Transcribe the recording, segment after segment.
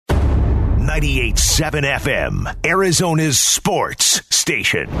98.7 FM, Arizona's sports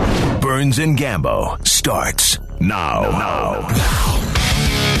station. Burns and Gambo starts now.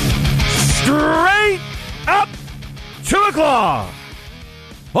 Straight up 2 o'clock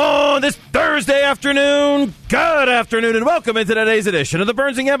on this Thursday afternoon. Good afternoon and welcome into today's edition of the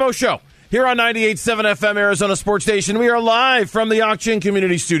Burns and Gambo Show. Here on 98.7 FM, Arizona Sports Station, we are live from the Auction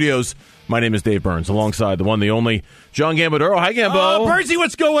Community Studios. My name is Dave Burns, alongside the one, the only, John Gambadoro. Hi, Gambo. Oh, Burnsy,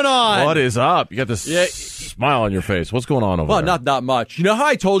 what's going on? What is up? You got this smile on your face. What's going on over there? Well, not much. You know how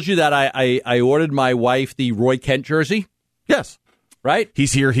I told you that I ordered my wife the Roy Kent jersey? Yes. Right?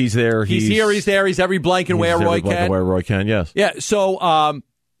 He's here, he's there. He's here, he's there. He's every blank and wear Roy Kent. Yes. Yeah, so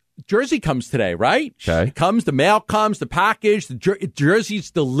jersey comes today, right? Okay. It comes, the mail comes, the package, the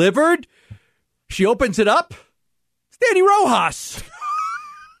jersey's delivered. She opens it up. It's Danny Rojas.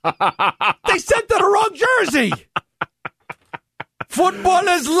 They sent her the wrong jersey. Football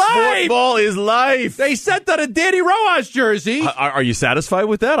is life. Football is life. They sent her a Danny Rojas jersey. Are you satisfied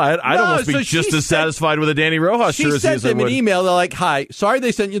with that? I'd almost be just as satisfied with a Danny Rojas jersey as I would. She sent them an email. They're like, hi, sorry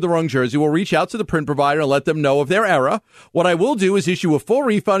they sent you the wrong jersey. We'll reach out to the print provider and let them know of their error. What I will do is issue a full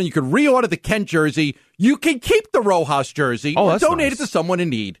refund, and you can reorder the Kent jersey. You can keep the Rojas jersey or donate it to someone in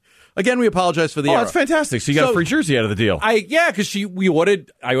need. Again, we apologize for the error. That's fantastic. So you got a free jersey out of the deal. Because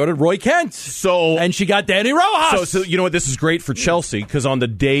I ordered Roy Kent. And she got Danny Rojas. So you know what? This is great for Chelsea, because on the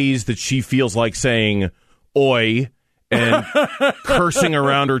days that she feels like saying "oi" and cursing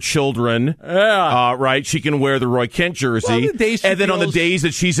around her children, right? She can wear the Roy Kent jersey. And then on the days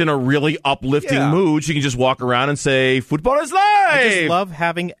that she's in a really uplifting mood, she can just walk around and say, "Football is life." I just love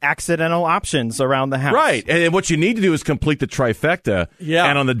having accidental options around the house. Right. And what you need to do is complete the trifecta. Yeah.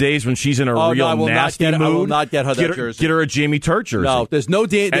 And on the days when she's in a nasty mood, I will not get her that jersey. Get her a Jamie Tart jersey. No, there's no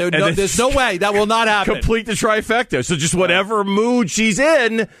way. That will not happen. Complete the trifecta. So just whatever mood she's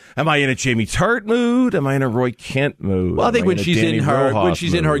in. Am I in a Jamie Tart mood? Am I in a Roy Kent mood? Well, I think when she's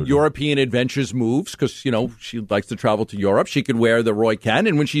in her European adventures moves, because she likes to travel to Europe, she could wear the Roy Kent,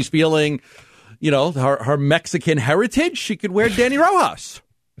 and when she's feeling, her Mexican heritage, she could wear Danny Rojas,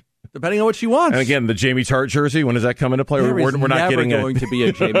 depending on what she wants. And again, the Jamie Tart jersey, when does that come into play? We're not getting going to be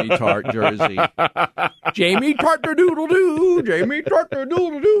a Jamie Tart jersey. Jamie Tart doodle doo, Jamie Tart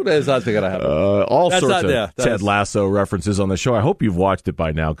doodle doo. That's not going to happen. All sorts of Ted Lasso references on the show. I hope you've watched it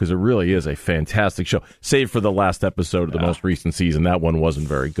by now, because it really is a fantastic show. Save for the last episode of the most recent season. That one wasn't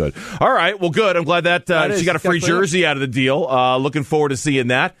very good. All right, well, good. I'm glad that she got a free jersey out of the deal. Looking forward to seeing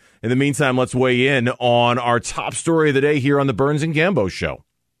that. In the meantime, let's weigh in on our top story of the day here on the Burns and Gambo Show.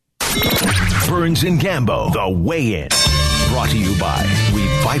 Burns and Gambo, the weigh-in. Brought to you by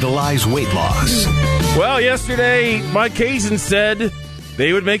Revitalize Weight Loss. Well, yesterday, Mike Kazin said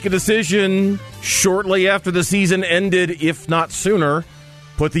they would make a decision shortly after the season ended, if not sooner.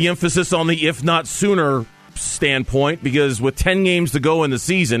 Put the emphasis on the if not sooner standpoint, because with 10 games to go in the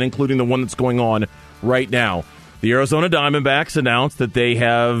season, including the one that's going on right now, the Arizona Diamondbacks announced that they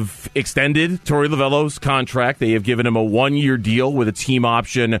have extended Torey Lovullo's contract. They have given him a 1-year deal with a team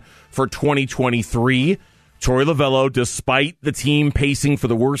option for 2023. Torey Lovullo, despite the team pacing for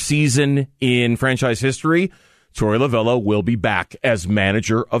the worst season in franchise history, Torey Lovullo will be back as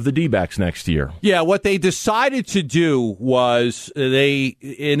manager of the D-backs next year. Yeah, what they decided to do was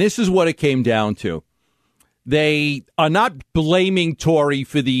and this is what it came down to. They are not blaming Torey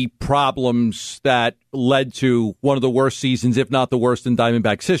for the problems that led to one of the worst seasons, if not the worst, in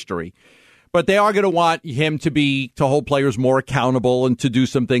Diamondbacks history. But they are going to want him to hold players more accountable and to do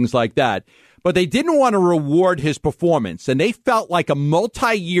some things like that. But they didn't want to reward his performance, and they felt like a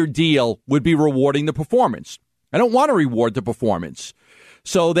multi-year deal would be rewarding the performance. I don't want to reward the performance.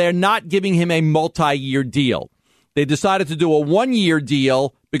 So they're not giving him a multi-year deal. They decided to do a 1-year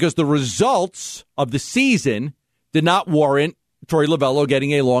deal because the results of the season did not warrant Torey Lovullo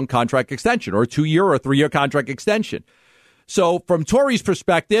getting a long contract extension, or a 2-year or a 3-year contract extension. So from Torey's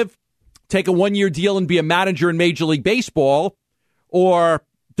perspective, take a 1-year deal and be a manager in Major League Baseball, or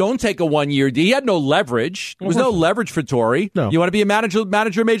don't take a 1-year deal. He had no leverage. There was no leverage for Torey. No. You want to be a manager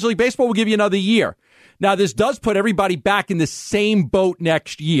in Major League Baseball? We'll give you another year. Now, this does put everybody back in the same boat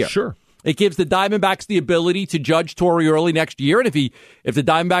next year. Sure. It gives the Diamondbacks the ability to judge Torey early next year, and if the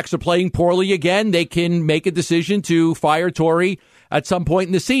Diamondbacks are playing poorly again, they can make a decision to fire Torey at some point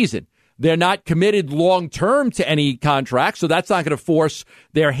in the season. They're not committed long-term to any contract, so that's not going to force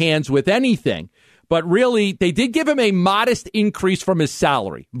their hands with anything. But really, they did give him a modest increase from his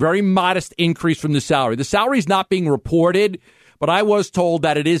salary, very modest increase from the salary. The salary is not being reported, but I was told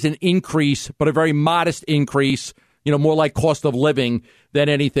that it is an increase, but a very modest increase, more like cost of living than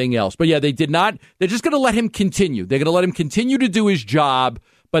anything else. But yeah, they did not. They're just going to let him continue. They're going to let him continue to do his job,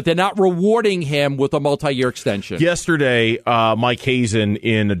 but they're not rewarding him with a multi-year extension. Yesterday, Mike Hazen,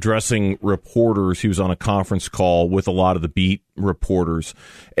 in addressing reporters, he was on a conference call with a lot of the beat reporters,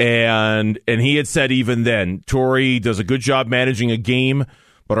 and he had said even then, Torey does a good job managing a game,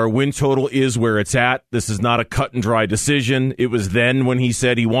 but our win total is where it's at. This is not a cut and dry decision. It was then when he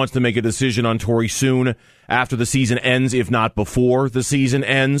said he wants to make a decision on Torey soon after the season ends, if not before the season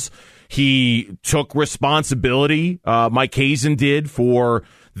ends. He took responsibility, Mike Hazen did, for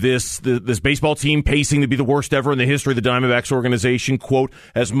this baseball team pacing to be the worst ever in the history of the Diamondbacks organization. Quote,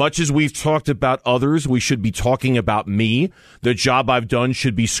 as much as we've talked about others, we should be talking about me. The job I've done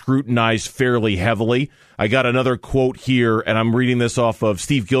should be scrutinized fairly heavily. I got another quote here, and I'm reading this off of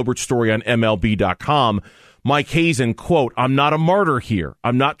Steve Gilbert's story on MLB.com. Mike Hazen, quote, I'm not a martyr here.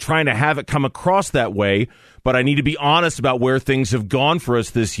 I'm not trying to have it come across that way, but I need to be honest about where things have gone for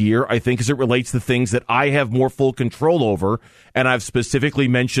us this year, I think, as it relates to things that I have more full control over, and I've specifically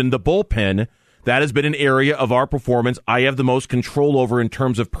mentioned the bullpen. That has been an area of our performance I have the most control over in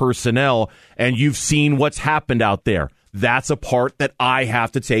terms of personnel, and you've seen what's happened out there. That's a part that I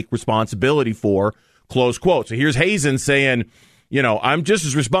have to take responsibility for, close quote. So here's Hazen saying, I'm just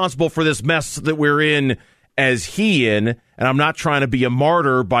as responsible for this mess that we're in as he in, and I'm not trying to be a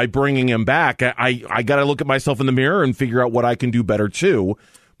martyr by bringing him back. I got to look at myself in the mirror and figure out what I can do better, too,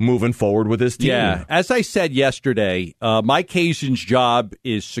 moving forward with this team. Yeah, as I said yesterday, Mike Hazen's job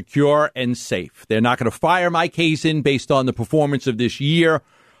is secure and safe. They're not going to fire Mike Hazen based on the performance of this year.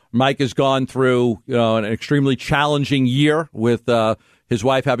 Mike has gone through an extremely challenging year with his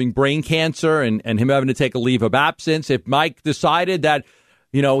wife having brain cancer and him having to take a leave of absence. If Mike decided that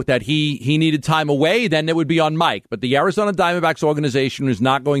that he needed time away, then it would be on Mike. But the Arizona Diamondbacks organization is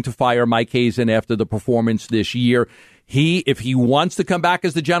not going to fire Mike Hazen after the performance this year. If he wants to come back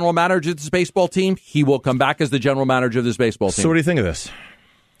as the general manager of this baseball team, he will come back as the general manager of this baseball team. So what do you think of this?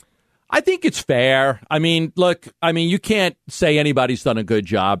 I think it's fair. I mean, look, you can't say anybody's done a good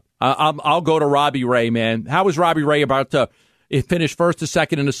job. I'll go to Robbie Ray, man. How was Robbie Ray about to finish first or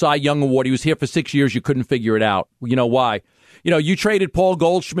second in the Cy Young Award? He was here for 6 years. You couldn't figure it out. You know why? You traded Paul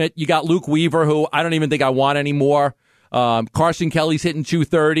Goldschmidt. You got Luke Weaver, who I don't even think I want anymore. Carson Kelly's hitting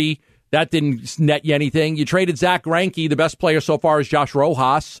 .230. That didn't net you anything. You traded Zach Greinke. The best player so far is Josh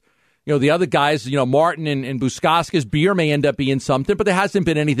Rojas. The other guys, Martin and Buskauskas, Beer may end up being something, but there hasn't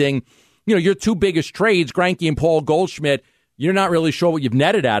been anything. Your two biggest trades, Greinke and Paul Goldschmidt, you're not really sure what you've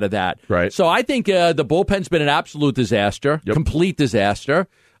netted out of that. Right. So I think the bullpen's been an absolute disaster, complete disaster.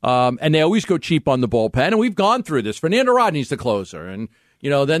 And they always go cheap on the bullpen, and we've gone through this. Fernando Rodney's the closer, and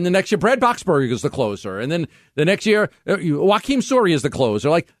then the next year Brad Boxberger is the closer, and then the next year Joakim Soria is the closer.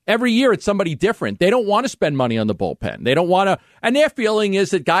 Like every year, it's somebody different. They don't want to spend money on the bullpen. They don't want to, and their feeling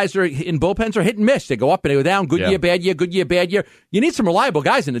is that guys are in bullpens are hit and miss. They go up and they go down. Good year, bad year. Good year, bad year. You need some reliable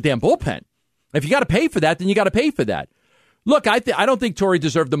guys in the damn bullpen. If you got to pay for that, then you got to pay for that. Look, I don't think Torey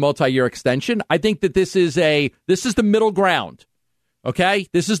deserved the multi-year extension. I think that this is the middle ground. Okay,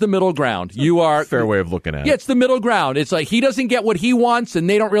 this is the middle ground. You are fair way of looking at it. Yeah, it's the middle ground. It's like he doesn't get what he wants, and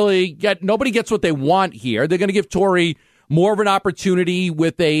they don't really get. Nobody gets what they want here. They're going to give Torey more of an opportunity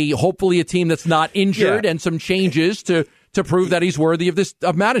with hopefully a team that's not injured and some changes to prove that he's worthy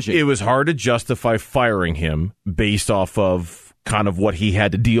of managing. It was hard to justify firing him based off of kind of what he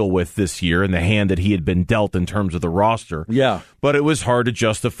had to deal with this year and the hand that he had been dealt in terms of the roster. Yeah. But it was hard to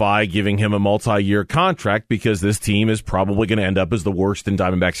justify giving him a multi-year contract because this team is probably going to end up as the worst in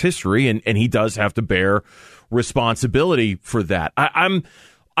Diamondbacks history, and he does have to bear responsibility for that.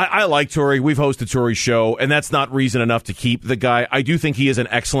 I like Torey. We've hosted Torey's show, and that's not reason enough to keep the guy. I do think he is an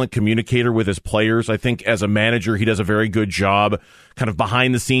excellent communicator with his players. I think as a manager, he does a very good job kind of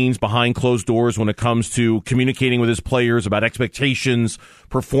behind the scenes, behind closed doors when it comes to communicating with his players about expectations,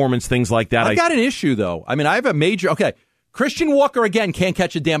 performance, things like that. I've got an issue, though. I have a major... Okay, Christian Walker, again, can't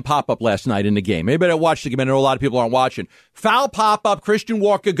catch a damn pop-up last night in the game. Maybe I watched the game. I know a lot of people aren't watching. Foul pop-up, Christian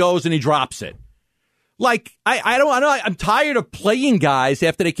Walker goes and he drops it. Like, I don't know. I'm tired of playing guys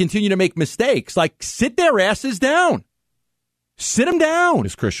after they continue to make mistakes. Like, sit their asses down. Sit them down.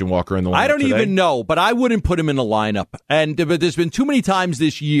 Is Christian Walker in the lineup I don't today? even know, but I wouldn't put him in the lineup. But there's been too many times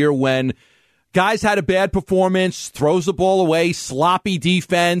this year when guys had a bad performance, throws the ball away, sloppy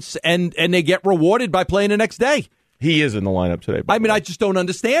defense, and they get rewarded by playing the next day. He is in the lineup today. I just don't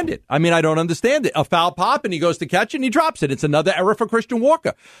understand it. I don't understand it. A foul pop, and he goes to catch it, and he drops it. It's another error for Christian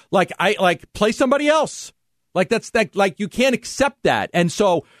Walker. Play somebody else. You can't accept that. And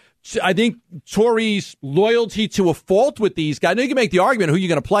so I think Torey's loyalty to a fault with these guys. I know you can make the argument who you're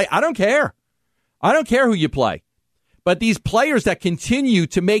going to play. I don't care. I don't care who you play. But these players that continue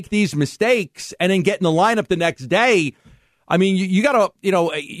to make these mistakes and then get in the lineup the next day, I mean, you got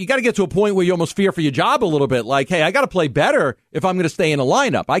to get to a point where you almost fear for your job a little bit. Like, hey, I got to play better if I'm going to stay in a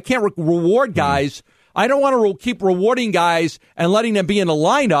lineup. I can't reward guys. I don't want to keep rewarding guys and letting them be in a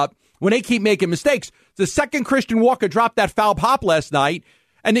lineup when they keep making mistakes. The second Christian Walker dropped that foul pop last night,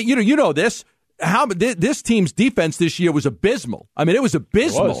 and you know this. This team's defense this year was abysmal. I mean, it was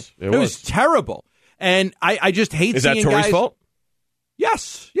abysmal. It was terrible. And I just hate seeing guys. Is that Torey's fault?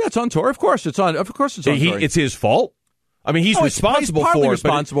 Yes. Yeah, it's on Torey. Of course it's on Torey. It's his fault? I mean, he's responsible for it. He's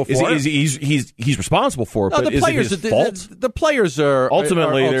responsible for it, but is it his fault? The players are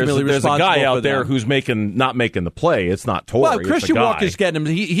ultimately there's a guy out there who's not making the play. It's not Torey. Well, Christian Walker's getting him.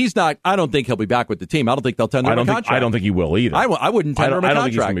 He's not. I don't think he'll be back with the team. I don't think they'll tender him a contract. I don't think he will either. I wouldn't tender him a contract. I don't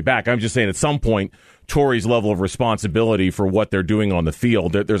think he's going to be back. I'm just saying at some point, Torey's level of responsibility for what they're doing on the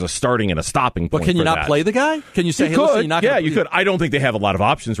field, there's a starting and a stopping point. But can you not play the guy? Can you say, hey, listen, you're not going to you could. I don't think they have a lot of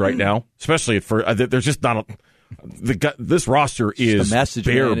options right now, especially for there's just not this roster is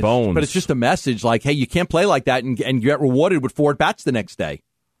bare bones. But it's just a message like, hey, you can't play like that and get rewarded with 4 at-bats the next day.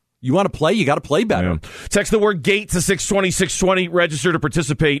 You want to play, you got to play better. Yeah. Text the word GATE to 620-620. Register to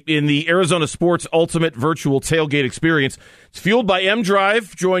participate in the Arizona Sports Ultimate Virtual Tailgate Experience. It's fueled by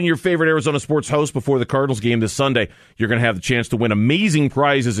M-Drive. Join your favorite Arizona sports host before the Cardinals game this Sunday. You're going to have the chance to win amazing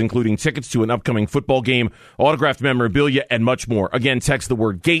prizes, including tickets to an upcoming football game, autographed memorabilia, and much more. Again, text the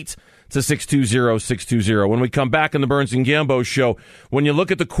word GATE to 620-620. When we come back on the Burns and Gambo show, when you look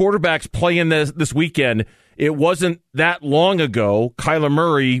at the quarterbacks playing this weekend, it wasn't that long ago Kyler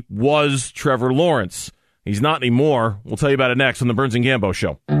Murray was Trevor Lawrence. He's not anymore. We'll tell you about it next on the Burns and Gambo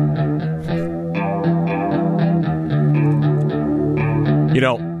show. You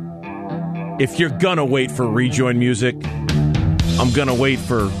know, if you're going to wait for rejoin music, I'm going to wait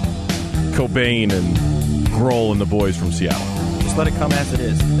for Cobain and Grohl and the boys from Seattle. Just let it come as it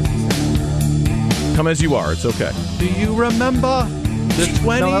is. Come as you are. It's okay. Do you remember the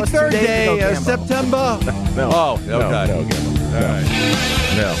 23rd day of September? No. Oh, okay. No, Gambo. All right.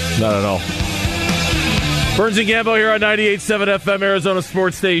 No, not at all. Burns and Gambo here on 98.7 FM, Arizona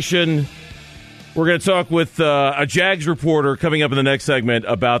Sports Station. We're going to talk with a Jags reporter coming up in the next segment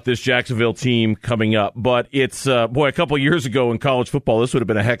about this Jacksonville team coming up. But it's, a couple years ago in college football, this would have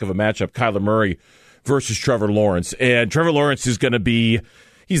been a heck of a matchup, Kyler Murray versus Trevor Lawrence. And Trevor Lawrence is going to be...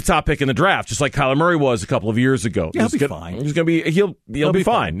 He's the top pick in the draft, just like Kyler Murray was a couple of years ago. Yeah, he'll be fine. He'll be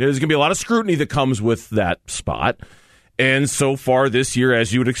fine. There's going to be a lot of scrutiny that comes with that spot. And so far this year,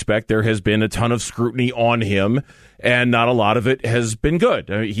 as you would expect, there has been a ton of scrutiny on him, and not a lot of it has been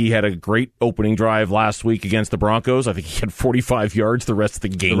good. I mean, he had a great opening drive last week against the Broncos. I think he had 45 yards the rest of the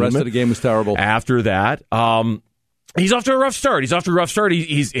game. The rest of the game was terrible. After that, he's off to a rough start.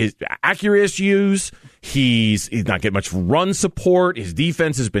 He's accurate use. He's not getting much run support. His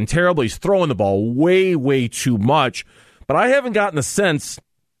defense has been terrible. He's throwing the ball way, way too much. But I haven't gotten the sense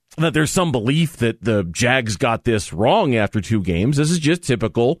that there's some belief that the Jags got this wrong after 2 games. This is just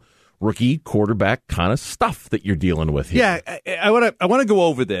typical rookie quarterback kind of stuff that you're dealing with here. Yeah, I want to go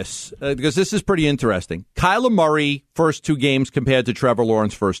over this because this is pretty interesting. Kyler Murray first 2 games compared to Trevor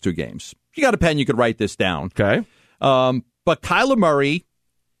Lawrence first 2 games. If you got a pen, you could write this down. Okay. But Kyler Murray,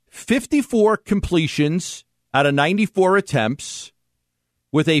 54 completions out of 94 attempts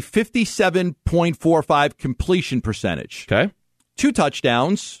with a 57.45 completion percentage. Okay. 2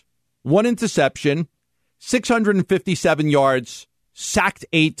 touchdowns, 1 interception, 657 yards, sacked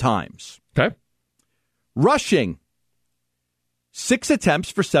 8 times. Okay. Rushing, 6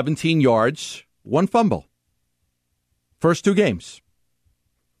 attempts for 17 yards, 1 fumble. First 2 games.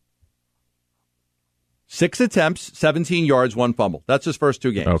 6 attempts, 17 yards, 1 fumble. That's his first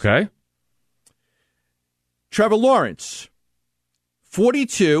 2 games. Okay. Trevor Lawrence,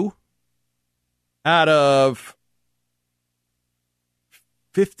 42 out of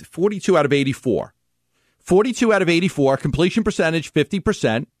 84. 42 out of 84, completion percentage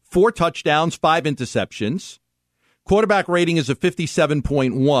 50%, 4 touchdowns, 5 interceptions. Quarterback rating is a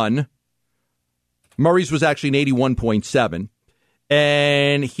 57.1. Murray's was actually an 81.7.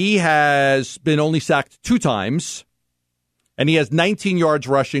 And he has been only sacked 2 times, and he has 19 yards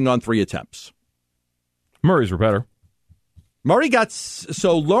rushing on 3 attempts. Murray's were better. Lawrence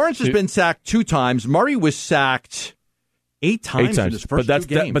has been sacked 2 times. Murray was sacked 8 times in his first 2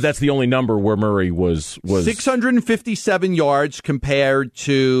 games. But that's the only number where Murray was 657 yards compared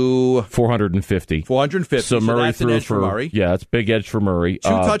to 450. 450. So Murray that's threw an edge for Murray. Yeah, it's a big edge for Murray. 2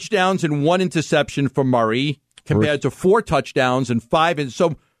 touchdowns and 1 interception for Murray, compared to 4 touchdowns and 5. And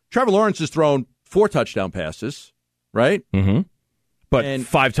so Trevor Lawrence has thrown 4 touchdown passes, right? Mm-hmm. But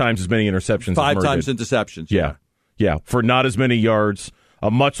 5 times as many interceptions. 5 times interceptions. Yeah. For not as many yards. a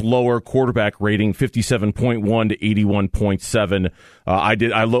much lower quarterback rating, 57.1 to 81.7.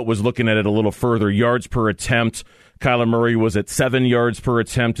 I was looking at it a little further. Yards per attempt, Kyler Murray was at 7 yards per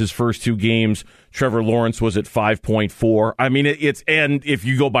attempt his first 2 games. Trevor Lawrence was at 5.4. I mean, and if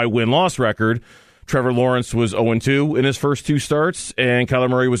you go by win-loss record, Trevor Lawrence was 0-2 in his first 2 starts, and Kyler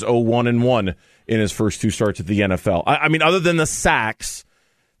Murray was 0-1-1 in his first 2 starts at the NFL. I mean, other than the sacks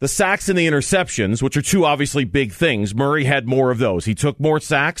and the interceptions, which are 2 obviously big things, Murray had more of those. He took more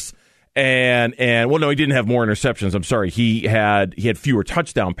sacks, and well, no, he didn't have more interceptions. I'm sorry. He had fewer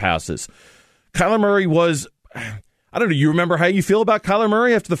touchdown passes. Kyler Murray was, I don't know, you remember how you feel about Kyler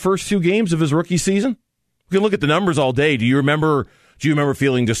Murray after the first 2 games of his rookie season? We can look at the numbers all day. Do you remember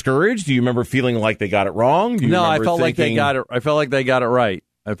feeling discouraged? Do you remember feeling like they got it wrong? No, I felt like they got it. I felt like they got it right.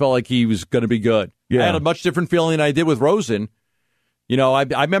 I felt like he was going to be good. Yeah. I had a much different feeling than I did with Rosen. You know, I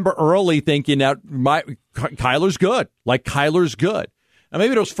remember early thinking that Kyler's good. Like, Kyler's good. And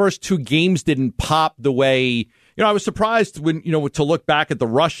maybe those first 2 games didn't pop the way, you know, I was surprised when, you know, to look back at the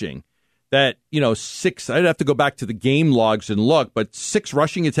rushing that, you know, 6, I'd have to go back to the game logs and look, but 6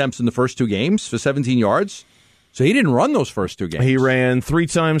 rushing attempts in the first 2 games for 17 yards. So he didn't run those first 2 games. He ran 3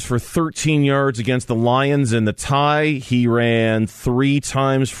 times for 13 yards against the Lions in the tie. He ran 3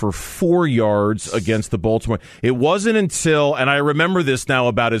 times for 4 yards against the Baltimore. It wasn't until, and I remember this now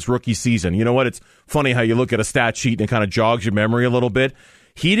about his rookie season. You know what? It's funny how you look at a stat sheet and it kind of jogs your memory a little bit.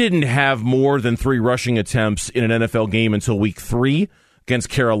 He didn't have more than 3 rushing attempts in an NFL game until week 3 against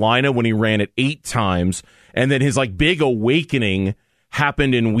Carolina when he ran it 8 times. And then his big awakening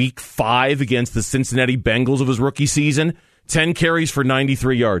happened in week 5 against the Cincinnati Bengals of his rookie season. 10 carries for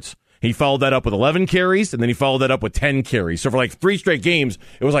 93 yards. He followed that up with 11 carries, and then he followed that up with 10 carries. So for 3 straight games,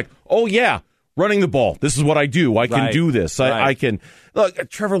 it was oh yeah, running the ball. This is what I do. I can do this. I can. Look,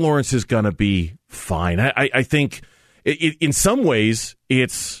 Trevor Lawrence is going to be fine. I think in some ways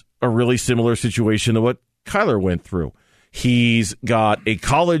it's a really similar situation to what Kyler went through. He's got a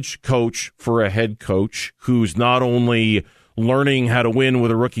college coach for a head coach who's not only learning how to win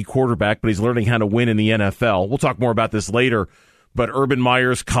with a rookie quarterback, but he's learning how to win in the NFL. We'll talk more about this later, but Urban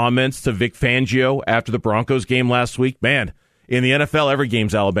Meyer's comments to Vic Fangio after the Broncos game last week, man, in the NFL, every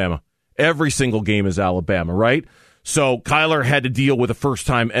game's Alabama. Every single game is Alabama, right? So Kyler had to deal with a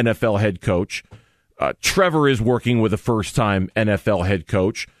first-time NFL head coach. Trevor is working with a first-time NFL head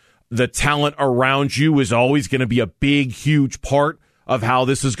coach. The talent around you is always going to be a big, huge part of how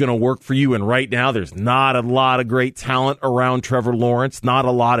this is going to work for you. And right now, there's not a lot of great talent around Trevor Lawrence, not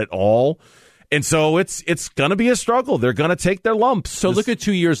a lot at all. And so it's going to be a struggle. They're going to take their lumps. So look at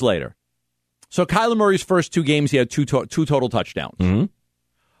 2 years later. So Kyler Murray's first 2 games, he had two total touchdowns. Mm-hmm.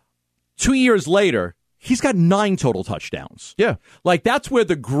 2 years later, he's got 9 total touchdowns. Yeah. That's where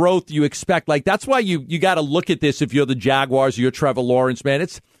the growth you expect. That's why you got to look at this if you're the Jaguars or you're Trevor Lawrence, man.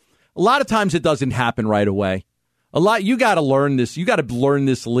 It's a lot of times it doesn't happen right away. You got to learn this. You got to learn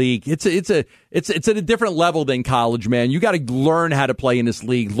this league. It's at a different level than college, man. You got to learn how to play in this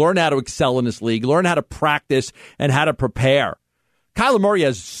league, learn how to excel in this league, learn how to practice and how to prepare. Kyler Murray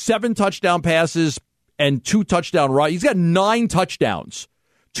has 7 touchdown passes and 2 touchdown runs. He's got 9 touchdowns.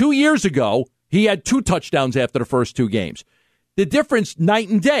 2 years ago, he had 2 touchdowns after the first 2 games. The difference, night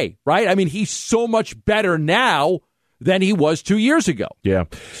and day, right? I mean, he's so much better now than he was 2 years ago. Yeah.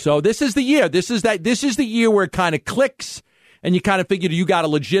 So this is the year. This is the year where it kind of clicks, and you kind of figure, do you got a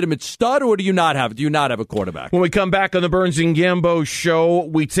legitimate stud, or do you not have a quarterback? When we come back on the Burns and Gambo show,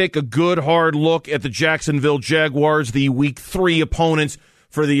 we take a good hard look at the Jacksonville Jaguars, the Week 3 opponents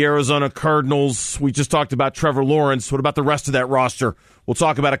for the Arizona Cardinals. We just talked about Trevor Lawrence. What about the rest of that roster? We'll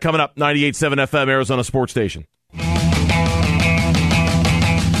talk about it coming up. 98.7 FM, Arizona Sports Station.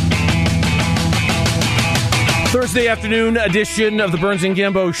 Thursday afternoon edition of the Burns and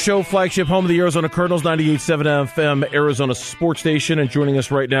Gambo show, flagship home of the Arizona Cardinals, 98.7 FM, Arizona Sports Station. And joining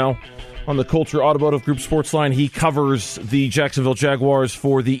us right now on the Culture Automotive Group Sports Line, he covers the Jacksonville Jaguars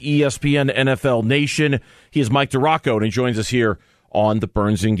for the ESPN NFL Nation. He is Mike DiRocco, and he joins us here on the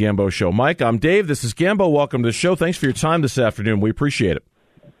Burns and Gambo show. Mike, I'm Dave. This is Gambo. Welcome to the show. Thanks for your time this afternoon. We appreciate it.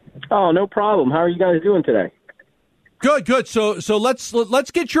 Oh, no problem. How are you guys doing today? Good. So let's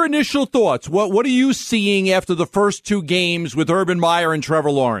get your initial thoughts. What are you seeing after the first 2 games with Urban Meyer and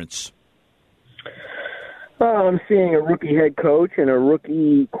Trevor Lawrence? I'm seeing a rookie head coach and a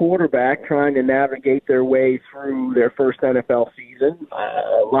rookie quarterback trying to navigate their way through their first NFL season.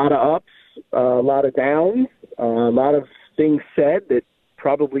 A lot of ups, a lot of downs, a lot of things said that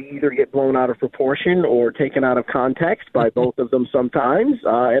probably either get blown out of proportion or taken out of context by both of them sometimes,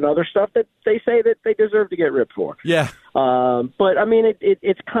 and other stuff that they say that they deserve to get ripped for. Yeah. But, I mean,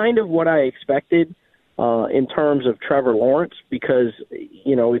 it's kind of what I expected. in terms of Trevor Lawrence because,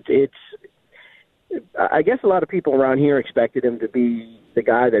 it's I guess a lot of people around here expected him to be the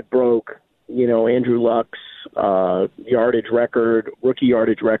guy that broke, Andrew Luck's yardage record, rookie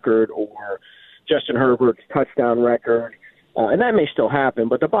yardage record, or Justin Herbert's touchdown record. And that may still happen,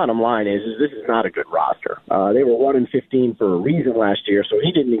 but the bottom line is this is not a good roster. They were 1-15 for a reason last year, so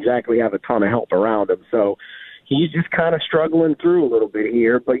he didn't exactly have a ton of help around him. So he's just kind of struggling through a little bit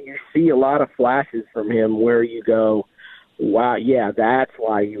here, but you see a lot of flashes from him where you go, wow, yeah, that's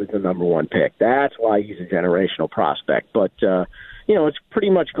why he was the number one pick. That's why he's a generational prospect. But, it's pretty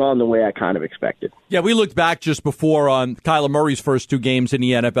much gone the way I kind of expected. Yeah, we looked back just before on Kyler Murray's first 2 games in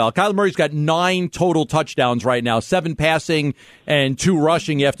the NFL. Kyler Murray's got 9 total touchdowns right now, 7 passing and 2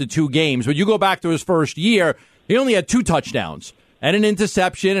 rushing after 2 games. But you go back to his first year, he only had 2 touchdowns and an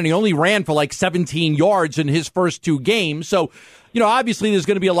interception, and he only ran for like 17 yards in his first 2 games. So, obviously there's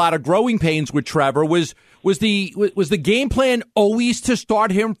going to be a lot of growing pains with Trevor. Was the game plan always to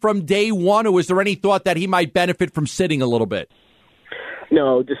start him from day one, or was there any thought that he might benefit from sitting a little bit?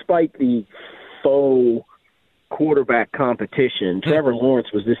 No, despite the faux quarterback competition, Trevor Lawrence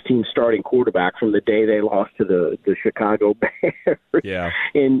was this team's starting quarterback from the day they lost to the Chicago Bears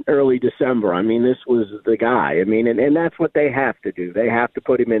in early December. I mean, this was the guy. I mean, and that's what they have to do. They have to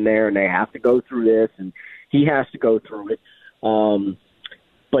put him in there, and they have to go through this, and he has to go through it.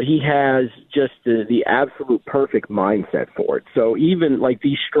 But he has just the absolute perfect mindset for it. So even like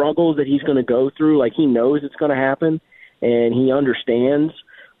these struggles that he's going to go through, like he knows it's going to happen, and he understands,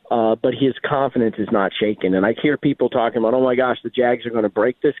 but his confidence is not shaken. And I hear people talking about, oh, my gosh, the Jags are going to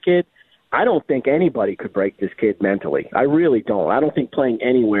break this kid. I don't think anybody could break this kid mentally. I really don't. I don't think playing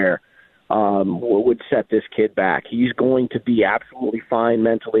anywhere would set this kid back. He's going to be absolutely fine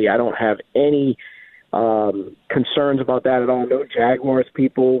mentally. I don't have any concerns about that at all. No Jaguars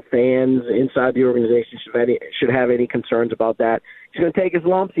people, fans inside the organization should have any concerns about that. He's going to take his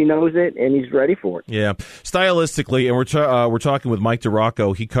lumps. He knows it, and he's ready for it. Yeah, stylistically, and we're talking with Mike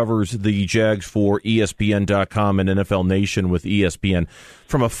DiRocco. He covers the Jags for ESPN.com and NFL Nation with ESPN.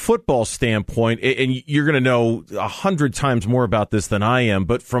 From a football standpoint, and you're going to know 100 times more about this than I am,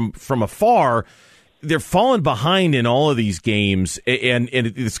 but from afar, they're falling behind in all of these games, and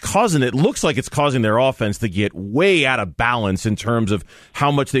it looks like it's causing their offense to get way out of balance in terms of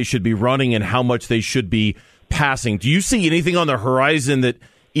how much they should be running and how much they should be passing. Do you see anything on the horizon that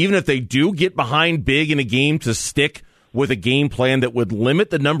even if they do get behind big in a game to stick with a game plan that would limit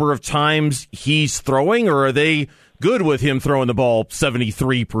the number of times he's throwing, or are they good with him throwing the ball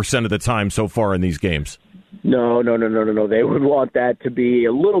 73% of the time so far in these games? No. They would want that to be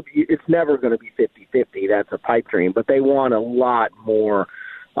a little – it's never going to be 50-50. That's a pipe dream. But they want a lot more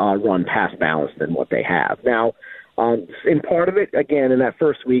run-pass balance than what they have. Now, in part of it, again, in that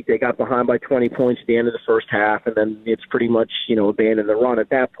first week, they got behind by 20 points at the end of the first half, and then it's pretty much, abandon the run at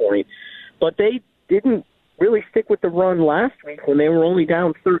that point. But they didn't really stick with the run last week when they were only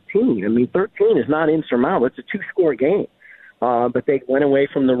down 13. I mean, 13 is not insurmountable. It's a 2-score game. But they went away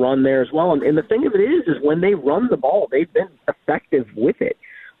from the run there as well. And the thing of it is when they run the ball, they've been effective with it.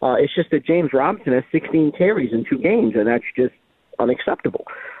 It's just that James Robinson has 16 carries in 2 games, and that's just unacceptable.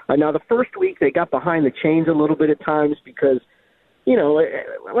 Now, the first week, they got behind the chains a little bit at times because,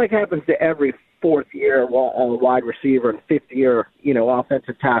 like happens to every fourth-year wide receiver and fifth-year,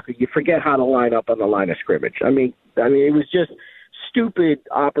 offensive tackle, you forget how to line up on the line of scrimmage. I mean, it was just stupid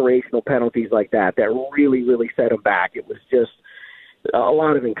operational penalties like that really, really set them back. It was just a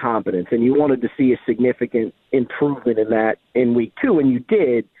lot of incompetence, and you wanted to see a significant improvement in that in week 2, and you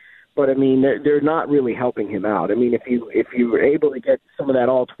did. But I mean, they're not really helping him out. I mean, if you were able to get some of that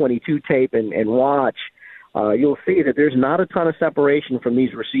all 22 tape and watch, you'll see that there's not a ton of separation from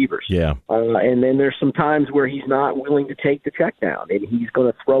these receivers. Yeah. And then there's some times where he's not willing to take the check down, and he's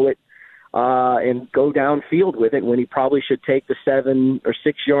going to throw it and go downfield with it when he probably should take the 7 or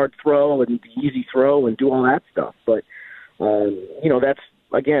 6 yard throw and the easy throw and do all that stuff. But that's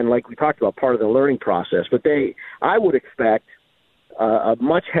again, like we talked about, part of the learning process. But I would expect a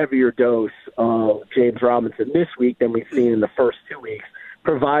much heavier dose of James Robinson this week than we've seen in the first 2 weeks,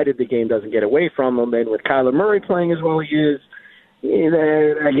 provided the game doesn't get away from him. And with Kyler Murray playing as well as he is,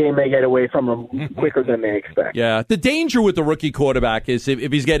 that game may get away from him quicker than they expect. Yeah, the danger with the rookie quarterback is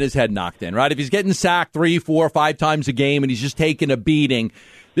if he's getting his head knocked in, right? If he's getting sacked 3, 4, 5 times a game and he's just taking a beating.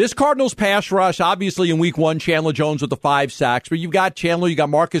 This Cardinals pass rush, obviously in week 1, Chandler Jones with the 5 sacks, but you've got Chandler, you got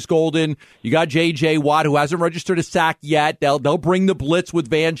Marcus Golden, you got J.J. Watt, who hasn't registered a sack yet. They'll bring the blitz with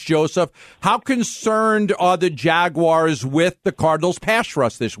Vance Joseph. How concerned are the Jaguars with the Cardinals pass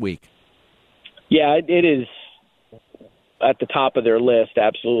rush this week? Yeah, it is at the top of their list,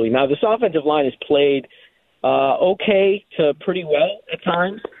 absolutely. Now, this offensive line has played okay to pretty well at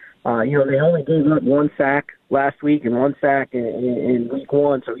times. They only gave up 1 sack last week and 1 sack in week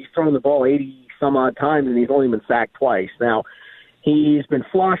 1, so he's thrown the ball 80-some-odd times, and he's only been sacked twice. Now, he's been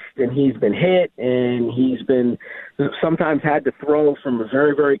flushed, and he's been hit, and he's been sometimes had to throw from a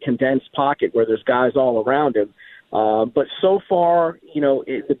very, very condensed pocket where there's guys all around him. But so far,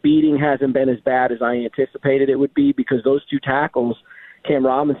 the beating hasn't been as bad as I anticipated it would be because those 2 tackles, Cam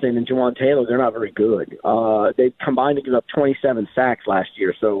Robinson and Jawan Taylor, they're not very good. They combined to give up 27 sacks last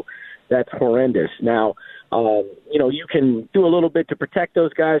year, so that's horrendous. Now, you can do a little bit to protect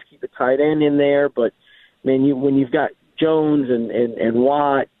those guys, keep a tight end in there, but when you've got Jones and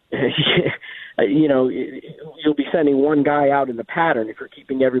Watt, you'll be sending one guy out in the pattern if you're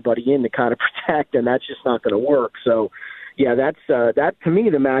keeping everybody in to kind of protect, and that's just not going to work. So, yeah, that's to me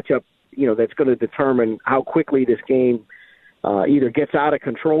the matchup, that's going to determine how quickly this game either gets out of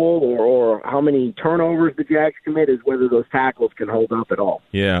control or how many turnovers the Jags commit is whether those tackles can hold up at all.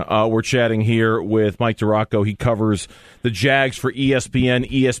 Yeah, we're chatting here with Mike DiRocco. He covers the Jags for ESPN,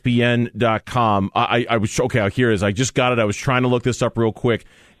 ESPN.com. I was okay, here it is. I just got it. I was trying to look this up real quick.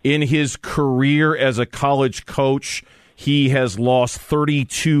 In his career as a college coach, he has lost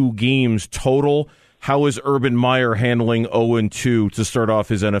 32 games total. How is Urban Meyer handling 0-2 to start off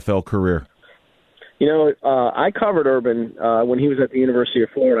his NFL career? I covered Urban when he was at the University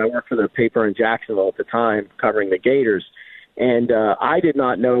of Florida. I worked for the paper in Jacksonville at the time covering the Gators. And I did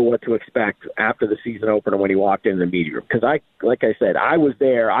not know what to expect after the season opener when he walked in the media room. Because, like I said, I was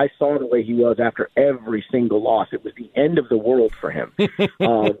there. I saw the way he was after every single loss. It was the end of the world for him.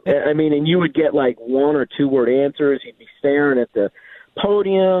 And you would get like 1 or 2 word answers. He'd be staring at the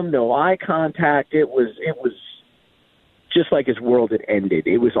podium, no eye contact. It was just like his world had ended.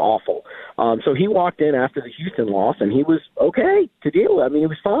 It was awful. So he walked in after the Houston loss, and he was okay to deal with. He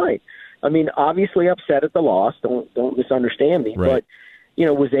was fine. Obviously upset at the loss. Don't misunderstand me. Right. But,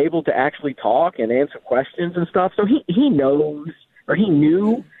 was able to actually talk and answer questions and stuff. So he knows, or he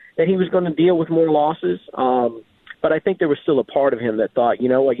knew that he was going to deal with more losses. But I think there was still a part of him that thought,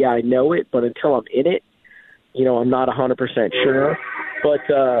 yeah, I know it, but until I'm in it, I'm not 100% sure. But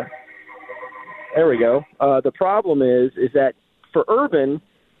there we go. The problem is that for Urban,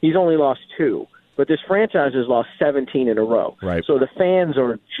 he's only lost 2. But this franchise has lost 17 in a row. Right. So the fans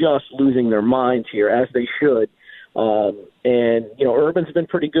are just losing their minds here, as they should. Urban's been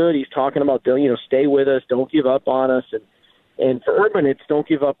pretty good. He's talking about, stay with us, don't give up on us. And for Urban, it's don't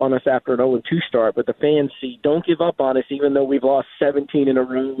give up on us after an 0-2 start. But the fans see, don't give up on us, even though we've lost 17 in a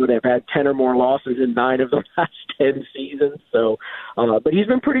row and have had 10 or more losses in 9 of the last 10 seasons. So, but he's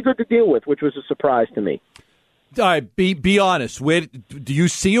been pretty good to deal with, which was a surprise to me. All right, be honest. Where do you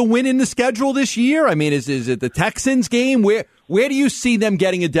see a win in the schedule this year? Is it the Texans game? Where do you see them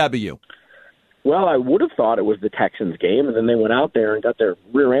getting a W? Well, I would have thought it was the Texans game, and then they went out there and got their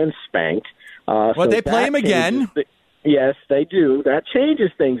rear end spanked. Well, they play them again. Yes, they do. That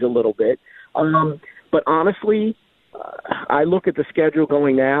changes things a little bit. But honestly, I look at the schedule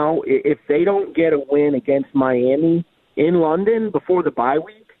going now. If they don't get a win against Miami in London before the bye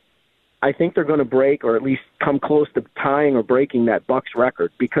week, I think they're going to break, or at least come close to tying or breaking that Bucs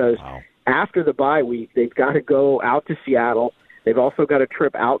record, because after the bye week, they've got to go out to Seattle. They've also got a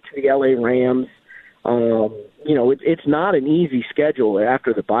trip out to the LA Rams. It's not an easy schedule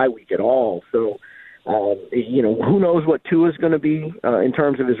after the bye week at all. So, who knows what Tua's going to be in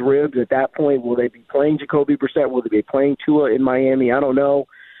terms of his ribs at that point. Will they be playing Jacoby Brissett? Will they be playing Tua in Miami? I don't know.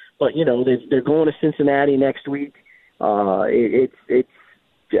 But, they're going to Cincinnati next week. It's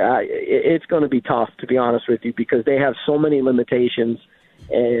going to be tough, to be honest with you, because they have so many limitations,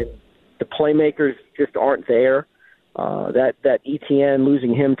 and the playmakers just aren't there. That ETN,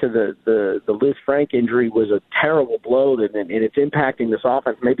 losing him to the Liz Frank injury was a terrible blow, and it's impacting this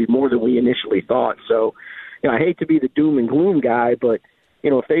offense maybe more than we initially thought. So, I hate to be the doom and gloom guy, but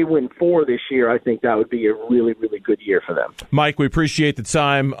if they win 4 this year, I think that would be a really, really good year for them. Mike, we appreciate the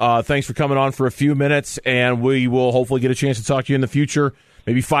time. Thanks for coming on for a few minutes, and we will hopefully get a chance to talk to you in the future.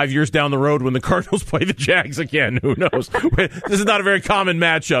 Maybe 5 years down the road when the Cardinals play the Jags again. Who knows? This is not a very common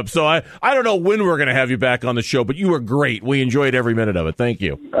matchup, so I don't know when we're going to have you back on the show, but you were great. We enjoyed every minute of it. Thank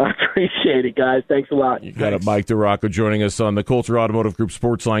you. I appreciate it, guys. Thanks a lot. You got it. Mike DiRocco joining us on the Coulter Automotive Group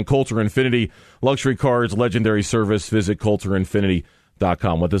Sports Line. Coulter Infinity, luxury cars, legendary service. Visit CoulterInfinity.com.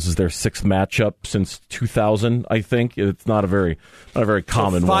 What this is their sixth matchup since 2000, I think. It's not a very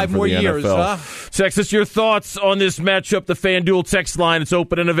common one for the NFL. Huh? Text us your thoughts on this matchup. The FanDuel text line is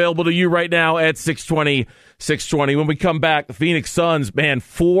open and available to you right now at 620. When we come back, the Phoenix Suns, man,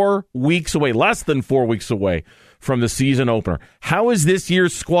 4 weeks away, less than 4 weeks away from the season opener. How is this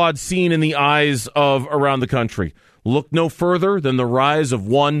year's squad seen in the eyes of around the country? Look no further than the rise of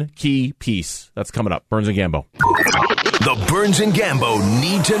one key piece. That's coming up. Burns and Gambo. The Burns and Gambo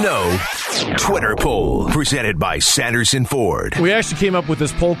Need to Know Twitter poll, presented by Sanderson Ford. We actually came up with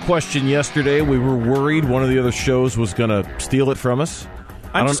this poll question yesterday. We were worried one of the other shows was going to steal it from us.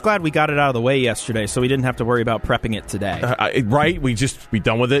 I'm just glad we got it out of the way yesterday, so we didn't have to worry about prepping it today. Right? We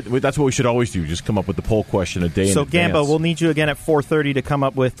done with it. That's what we should always do. Just come up with the poll question a day in advance. Gambo, we'll need you again at 4:30 to come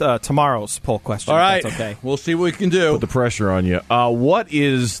up with tomorrow's poll question. All right. That's okay. We'll see what we can do. Put the pressure on you. What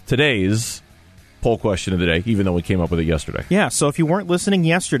is today's poll question of the day, even though we came up with it yesterday? Yeah, so if you weren't listening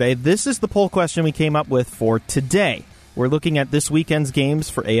yesterday, this is the poll question we came up with for today. We're looking at this weekend's games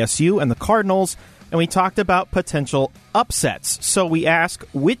for ASU and the Cardinals, and we talked about potential upsets. So we ask,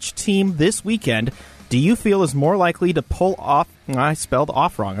 which team this weekend do you feel is more likely to pull off, I spelled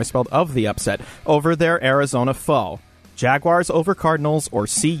off wrong, I spelled of the upset, over their Arizona foe? Jaguars over Cardinals or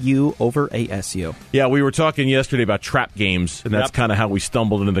CU over ASU? Yeah, we were talking yesterday about trap games, and that's kind of how we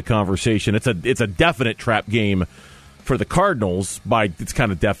stumbled into the conversation. It's a definite trap game for the Cardinals by its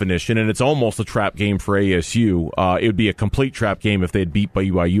kind of definition, and it's almost a trap game for ASU. It would be a complete trap game if they had beat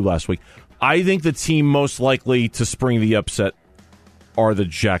BYU last week. I think the team most likely to spring the upset are the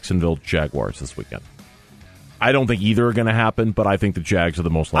Jacksonville Jaguars this weekend. I don't think either are going to happen, but I think the Jags are the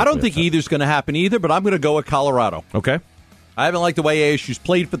most likely. I don't think either's going to happen either, but I'm going to go with Colorado. Okay. I haven't liked the way ASU's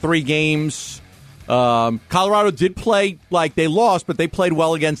played for 3 games. Colorado did play like they lost, but they played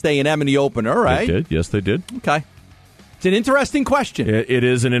well against A&M in the opener, right? They did. Yes, they did. Okay. It's an interesting question. It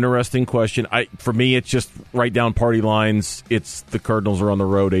is an interesting question. For me, it's just right down party lines. It's the Cardinals are on the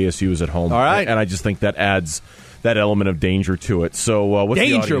road, ASU is at home. All right. And I just think that adds that element of danger to it. So what's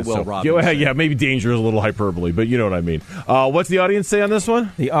danger, the audience? Will Robinson. Yeah, maybe danger is a little hyperbole, but you know what I mean. What's the audience say on this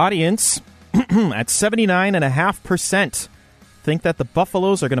one? The audience at 79.5% think that the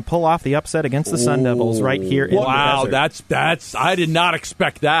Buffaloes are going to pull off the upset against the Sun Devils right here in wow, the desert. that's I did not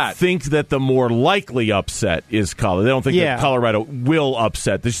expect that. Think that the more likely upset is Colorado. They don't think that Colorado will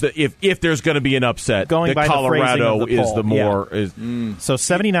upset. If there's going to be an upset, going by Colorado the phrasing of the is the more. Yeah. So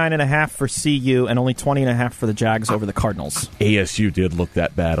 79.5 for CU and only 20.5 for the Jags over the Cardinals. ASU did look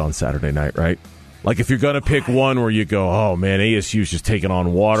that bad on Saturday night, right? Like, if you're going to pick one where you go, oh, man, ASU's just taking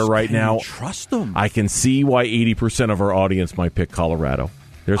on water right now. Trust them. I can see why 80% of our audience might pick Colorado.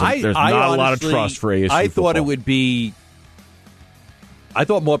 There's not a lot of trust for ASU I thought football. it would be... I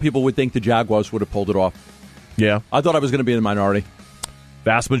thought more people would think the Jaguars would have pulled it off. Yeah. I thought I was going to be in the minority.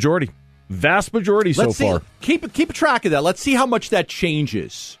 Vast majority so far. Keep a track of that. Let's see how much that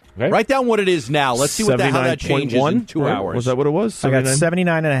changes. Okay. Write down what it is now. Let's see how that changes in 2 hours. Was that what it was? I got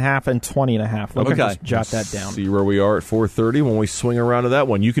 79.5 and 20.5. Let me just jot that down. See where we are at 4:30 when we swing around to that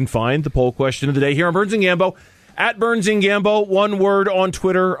one. You can find the poll question of the day here on Burns and Gambo. At Burns and Gambo, one word on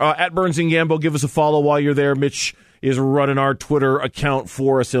Twitter. At Burns and Gambo, give us a follow while you're there. Mitch is running our Twitter account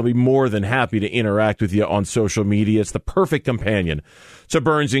for us. He'll be more than happy to interact with you on social media. It's the perfect companion to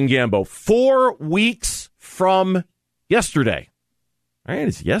Burns and Gambo. 4 weeks from yesterday. All right,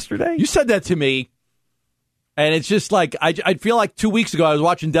 it's yesterday. You said that to me, and it's just like I feel like 2 weeks ago I was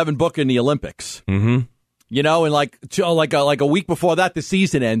watching Devin Booker in the Olympics. Mm-hmm. You know, and like a week before that the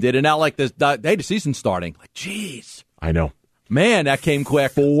season ended, and now the season's starting. Like, jeez, I know, man, that came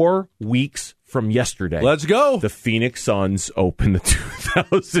quick. 4 weeks from yesterday. Let's go. The Phoenix Suns open the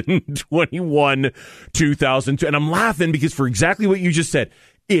 2021-2002, and I'm laughing because for exactly what you just said,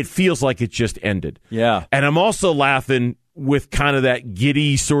 it feels like it just ended. Yeah, and I'm also laughing with kind of that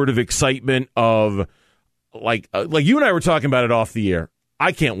giddy sort of excitement of like you and I were talking about it off the air.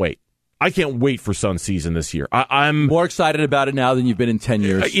 I can't wait. I can't wait for Sun season this year. I'm more excited about it now than you've been in 10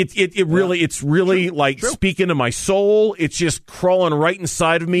 years. It's really True. Speaking to my soul. It's just crawling right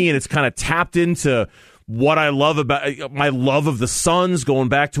inside of me, and it's kind of tapped into what I love about my love of the Suns going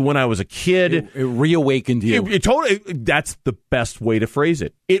back to when I was a kid. It reawakened you. It totally. That's the best way to phrase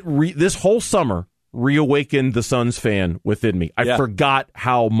it. This whole summer reawakened the Suns fan within me. I forgot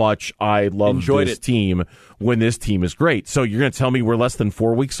how much I loved this team when this team is great. So you're going to tell me we're less than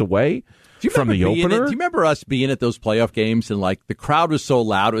 4 weeks away from the opener? Do you remember us being at those playoff games and like the crowd was so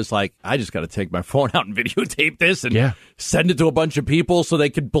loud? It was like, I just got to take my phone out and videotape this and send it to a bunch of people so they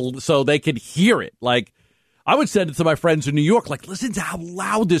could hear it. Like, I would send it to my friends in New York. Like, listen to how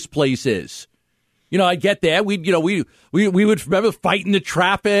loud this place is. I'd get there. We would remember fighting the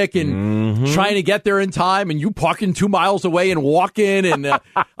traffic and trying to get there in time, and you parking 2 miles away and walking, and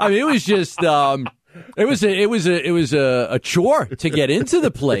it was just it was a chore to get into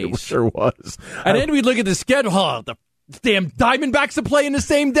the place. It sure was. And then we'd look at the schedule. Oh, the damn Diamondbacks are playing the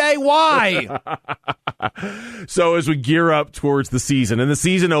same day. Why? So as we gear up towards the season, and the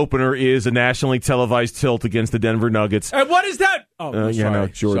season opener is a nationally televised tilt against the Denver Nuggets. And what is that? Oh, sorry. No,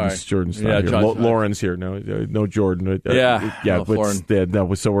 Jordan's not here. Lauren's here. No Jordan.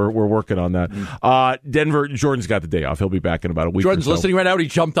 So we're working on that. Denver, Jordan's got the day off. He'll be back in about a week. Jordan's listening right now. He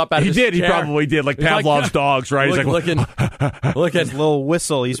jumped up out of his chair. He probably did, like Pavlov's dogs, right? Look at his little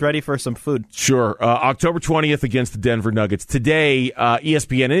whistle. He's ready for some food. Sure. October 20th against the Denver Nuggets. Today,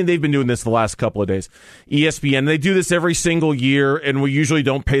 ESPN, and they've been doing this the last couple of days. ESPN, they do this every single year, and we usually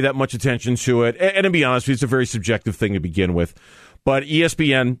don't pay that much attention to it. And to be honest with you, it's a very subjective thing to begin with. But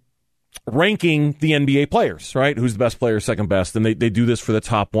ESPN ranking the NBA players, right? Who's the best player, second best, and they do this for the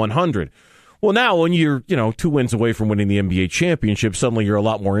top 100. Well, now when you're 2 wins away from winning the NBA championship, suddenly you're a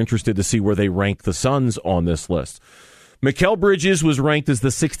lot more interested to see where they rank the Suns on this list. Mikal Bridges was ranked as the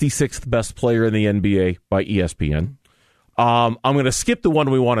 66th best player in the NBA by ESPN. I'm going to skip the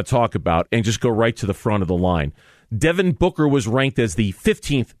one we want to talk about and just go right to the front of the line. Devin Booker was ranked as the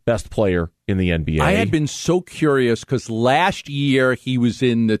 15th best player in the NBA. I had been so curious because last year he was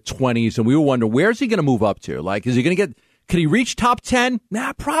in the 20s, and we were wondering, where's he going to move up to? Like, is he going to could he reach top 10?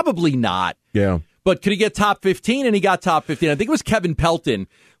 Nah, probably not. Yeah. But could he get top 15? And he got top 15. I think it was Kevin Pelton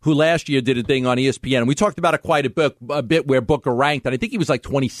who last year did a thing on ESPN, and we talked about it quite a bit where Booker ranked, and I think he was like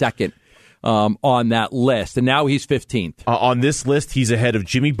 22nd. On that list, and now he's 15th. On this list, he's ahead of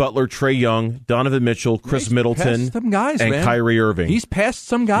Jimmy Butler, Trae Young, Donovan Mitchell, Chris Middleton, some guys, and man. Kyrie Irving. He's passed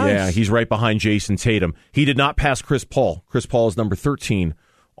some guys. Yeah, he's right behind Jason Tatum. He did not pass Chris Paul. Chris Paul is number 13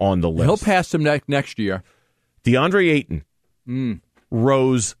 on the list. He'll pass him next year. DeAndre Ayton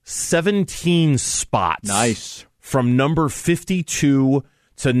rose 17 spots. Nice. From number 52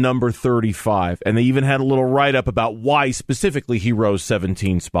 to number 35. And they even had a little write-up about why specifically he rose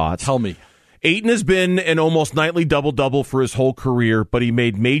 17 spots. Tell me. Ayton has been an almost nightly double-double for his whole career, but he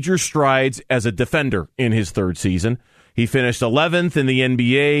made major strides as a defender in his third season. He finished 11th in the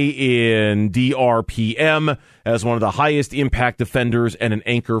NBA in DRPM as one of the highest impact defenders and an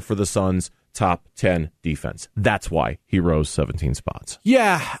anchor for the Suns' top 10 defense. That's why he rose 17 spots.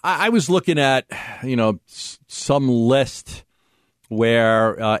 Yeah, I was looking at, some list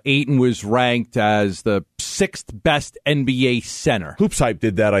where Ayton was ranked as the 6th best NBA center. Hoops Hype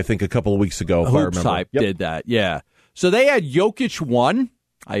did that, I think, a couple of weeks ago, if I remember. Hoops Hype did that, yeah. So they had Jokic 1,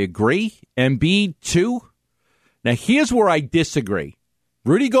 I agree, Embiid 2. Now, here's where I disagree.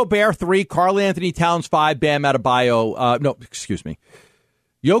 Rudy Gobert 3, Karl Anthony Towns 5, Bam Adebayo.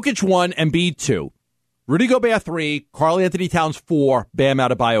 Jokic 1, Embiid 2. Rudy Gobert 3, Karl Anthony Towns 4, Bam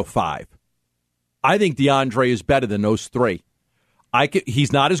Adebayo 5. I think DeAndre is better than those three.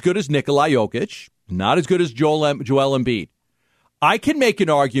 He's not as good as Nikola Jokic, not as good as Joel Embiid. I can make an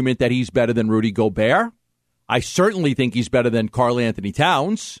argument that he's better than Rudy Gobert. I certainly think he's better than Karl Anthony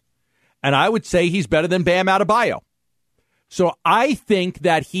Towns. And I would say he's better than Bam Adebayo. So I think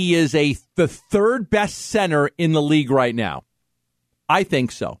that he is the third best center in the league right now. I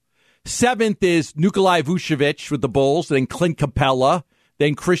think so. 7th is Nikolai Vucevic with the Bulls, then Clint Capella,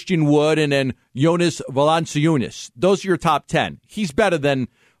 then Christian Wood, and then Jonas Valanciunas. Those are your top 10. He's better than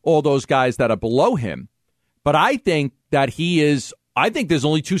all those guys that are below him. But I think that I think there's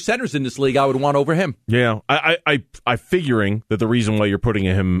only 2 centers in this league I would want over him. Yeah, I figuring that the reason why you're putting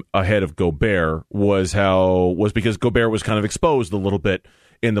him ahead of Gobert was because Gobert was kind of exposed a little bit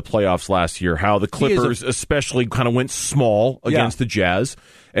in the playoffs last year, how the Clippers especially kind of went small against the Jazz,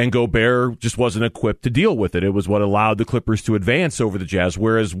 and Gobert just wasn't equipped to deal with it. It was what allowed the Clippers to advance over the Jazz,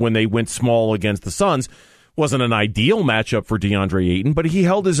 whereas when they went small against the Suns, wasn't an ideal matchup for DeAndre Ayton, but he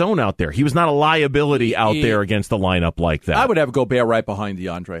held his own out there. He was not a liability out there against a lineup like that. I would have Gobert right behind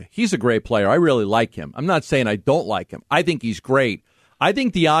DeAndre. He's a great player. I really like him. I'm not saying I don't like him. I think he's great. I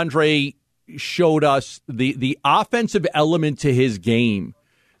think DeAndre showed us the offensive element to his game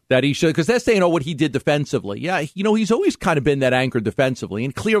that he should, because they're saying, what he did defensively. Yeah, he's always kind of been that anchor defensively,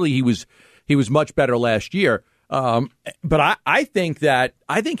 and clearly he was much better last year. But I think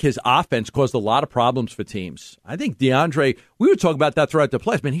his offense caused a lot of problems for teams. I think DeAndre, we were talking about that throughout the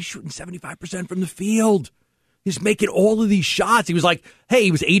playoffs, man, he's shooting 75% from the field. He's making all of these shots. He was like,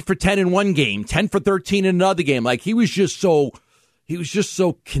 he was 8 for 10 in one game, 10 for 13 in another game. Like, he was just so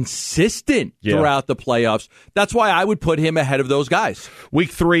consistent throughout the playoffs. That's why I would put him ahead of those guys.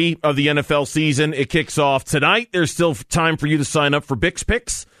 Week 3 of the NFL season, it kicks off tonight. There's still time for you to sign up for Bix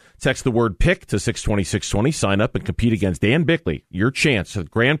Picks. Text the word PICK to 620-620. Sign up and compete against Dan Bickley. Your chance at the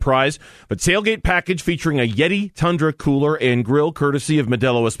grand prize of a tailgate package featuring a Yeti Tundra cooler and grill courtesy of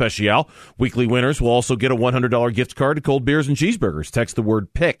Modelo Especial. Weekly winners will also get a $100 gift card to Cold Beers and Cheeseburgers. Text the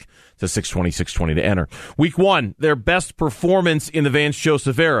word PICK to 620-620 to enter. Week 1, their best performance in the Vance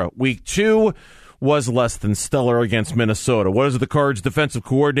Joseph era. Week 2 was less than stellar against Minnesota. What does the Cards defensive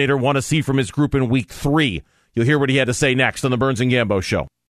coordinator want to see from his group in Week 3? You'll hear what he had to say next on the Burns and Gambo Show.